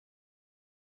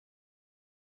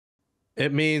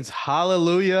It means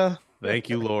hallelujah. Thank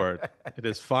you, Lord. It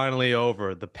is finally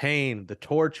over. The pain, the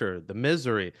torture, the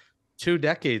misery, 2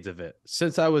 decades of it.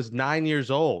 Since I was 9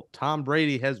 years old, Tom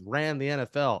Brady has ran the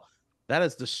NFL. That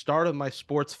is the start of my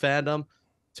sports fandom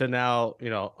to now,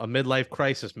 a midlife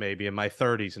crisis maybe in my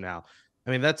 30s now.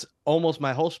 I mean, that's almost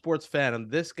my whole sports fandom.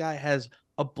 This guy has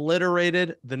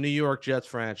obliterated the New York Jets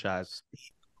franchise.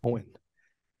 Owen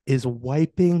is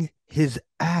wiping his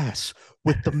ass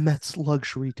with the Mets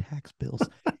luxury tax bills.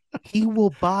 He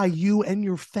will buy you and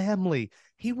your family.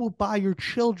 He will buy your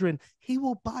children. He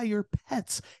will buy your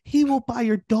pets. He will buy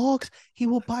your dogs. He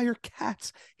will buy your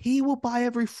cats. He will buy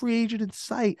every free agent in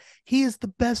sight. He is the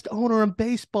best owner in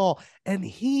baseball, and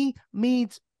he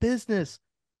means business.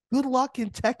 Good luck in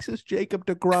Texas, Jacob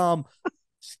deGrom.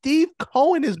 Steve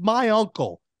Cohen is my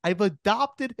uncle. I've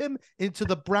adopted him into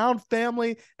the Brown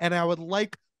family, and I would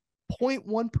like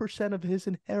 0.1% of his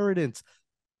inheritance.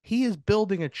 He is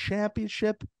building a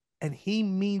championship, and he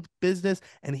means business,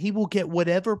 and he will get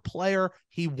whatever player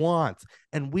he wants.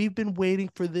 And we've been waiting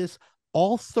for this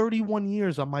all 31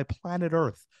 years on my planet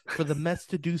Earth for the Mets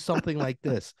to do something like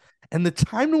this. And the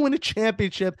time to win a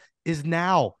championship is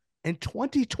now. And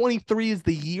 2023 is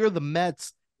the year of the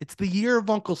Mets. It's the year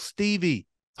of Uncle Stevie.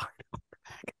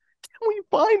 Can we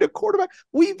find a quarterback?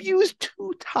 We've used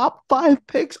 2 top 5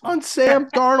 picks on Sam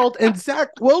Darnold and Zach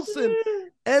Wilson,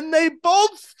 and they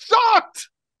both sucked.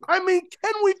 I mean,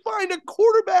 can we find a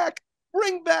quarterback?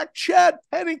 Bring back Chad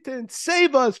Pennington.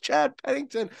 Save us, Chad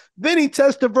Pennington. Vinny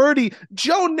Testaverde.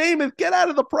 Joe Namath. Get out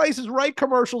of the Price is Right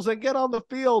commercials and get on the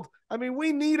field. I mean,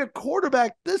 we need a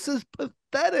quarterback. This is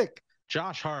pathetic.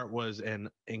 Josh Hart was an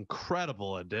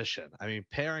incredible addition. I mean,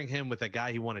 pairing him with a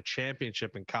guy he won a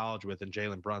championship in college with in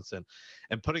Jalen Brunson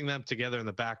and putting them together in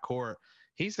the backcourt,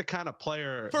 he's the kind of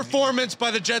player. Performance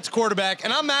by the Jets quarterback,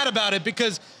 and I'm mad about it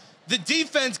because the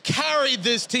defense carried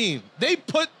this team. They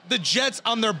put the Jets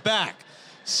on their back,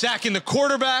 sacking the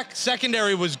quarterback.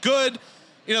 Secondary was good.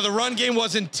 The run game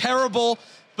wasn't terrible.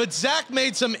 But Zach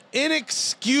made some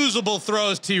inexcusable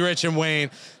throws, T-Rich and Wayne,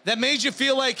 that made you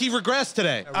feel like he regressed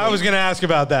today. I was going to ask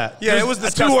about that. Yeah, it was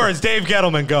disgusting. 2 words, Dave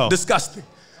Gettleman, go. Disgusting.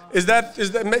 Is that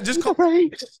just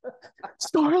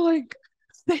Starling,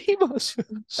 save us.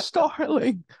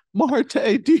 Starling.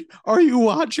 Marte, are you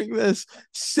watching this?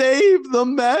 Save the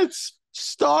Mets.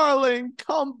 Starling,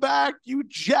 come back, you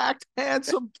jacked,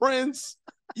 handsome prince.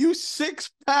 You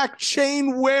 6-pack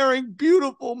chain-wearing,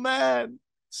 beautiful man.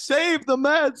 Save the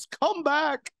Mets. Come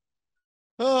back.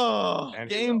 Oh,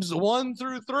 games 1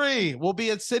 through 3 will be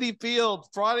at Citi Field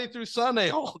Friday through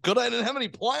Sunday. Oh, good. I didn't have any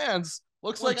plans.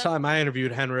 Looks like time I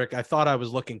interviewed Henrik, I thought I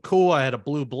was looking cool. I had a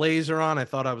blue blazer on. I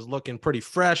thought I was looking pretty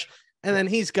fresh. And then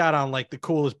he's got on like the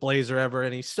coolest blazer ever.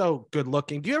 And he's so good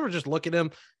looking. Do you ever just look at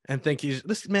him and think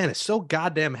this man is so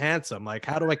goddamn handsome? Like,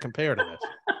 how do I compare to this?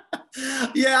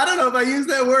 Yeah, I don't know if I use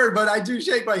that word, but I do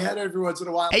shake my head every once in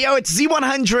a while. Hey, yo, it's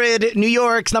Z100, New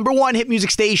York's #1 hit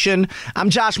music station. I'm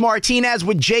Josh Martinez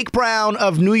with Jake Brown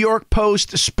of New York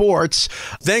Post Sports.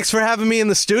 Thanks for having me in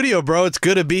the studio, bro. It's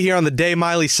good to be here on the day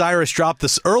Miley Cyrus dropped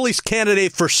this early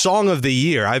candidate for Song of the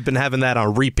Year. I've been having that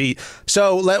on repeat.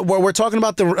 So we're talking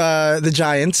about the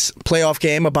Giants playoff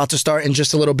game about to start in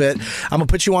just a little bit. I'm going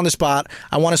to put you on the spot.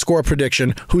 I want to score a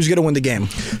prediction. Who's going to win the game?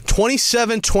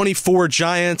 27-24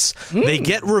 Giants. They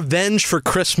get revenge for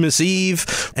Christmas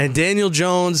Eve, and Daniel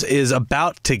Jones is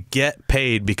about to get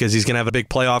paid because he's going to have a big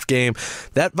playoff game.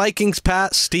 That Vikings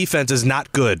pass defense is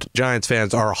not good. Giants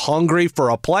fans are hungry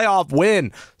for a playoff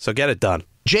win, so get it done.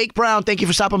 Jake Brown, thank you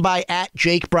for stopping by at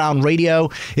Jake Brown Radio.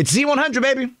 It's Z100,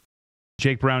 baby.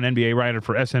 Jake Brown, NBA writer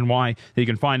for SNY. You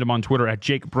can find him on Twitter at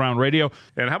Jake Brown Radio.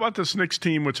 And how about this Knicks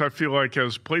team, which I feel like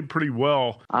has played pretty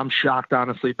well? I'm shocked,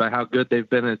 honestly, by how good they've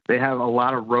been. They have a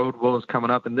lot of road woes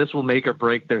coming up, and this will make or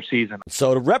break their season.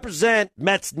 So to represent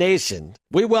Mets Nation,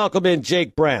 we welcome in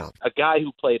Jake Brown. A guy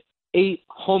who played 8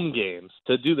 home games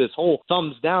to do this whole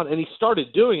thumbs down, and he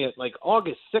started doing it like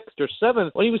August 6th or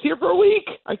 7th when he was here for a week.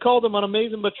 I called him on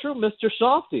Amazing But True, Mr.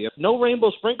 Softy. No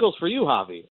rainbow sprinkles for you,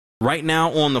 Javi. Right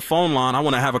now on the phone line, I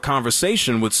want to have a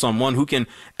conversation with someone who can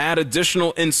add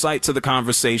additional insight to the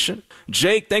conversation.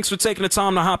 Jake, thanks for taking the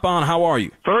time to hop on. How are you?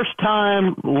 First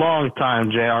time, long time,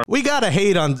 JR. We got to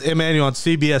hate on Emmanuel on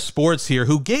CBS Sports here,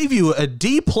 who gave you a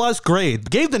D-plus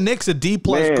grade. Gave the Knicks a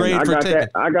D-plus grade for taking.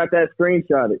 I got that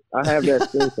screenshotted. I have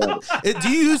that screenshotted. Do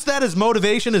you use that as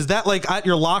motivation? Is that like at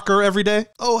your locker every day?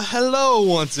 Oh, hello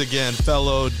once again,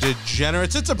 fellow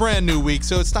degenerates. It's a brand new week,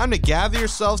 so it's time to gather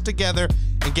yourselves together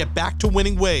and get back to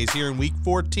winning ways here in Week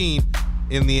 14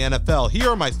 in the NFL. Here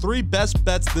are my 3 best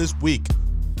bets this week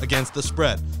against the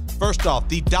spread. First off,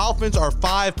 the Dolphins are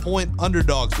 5-point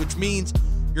underdogs, which means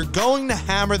you're going to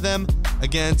hammer them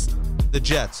against the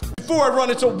Jets. Before I run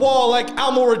into a wall like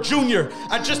Almora Jr.,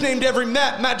 I just named every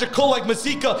map magical like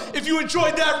Masika. If you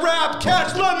enjoyed that rap,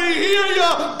 catch, let me hear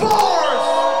ya.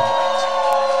 Bars!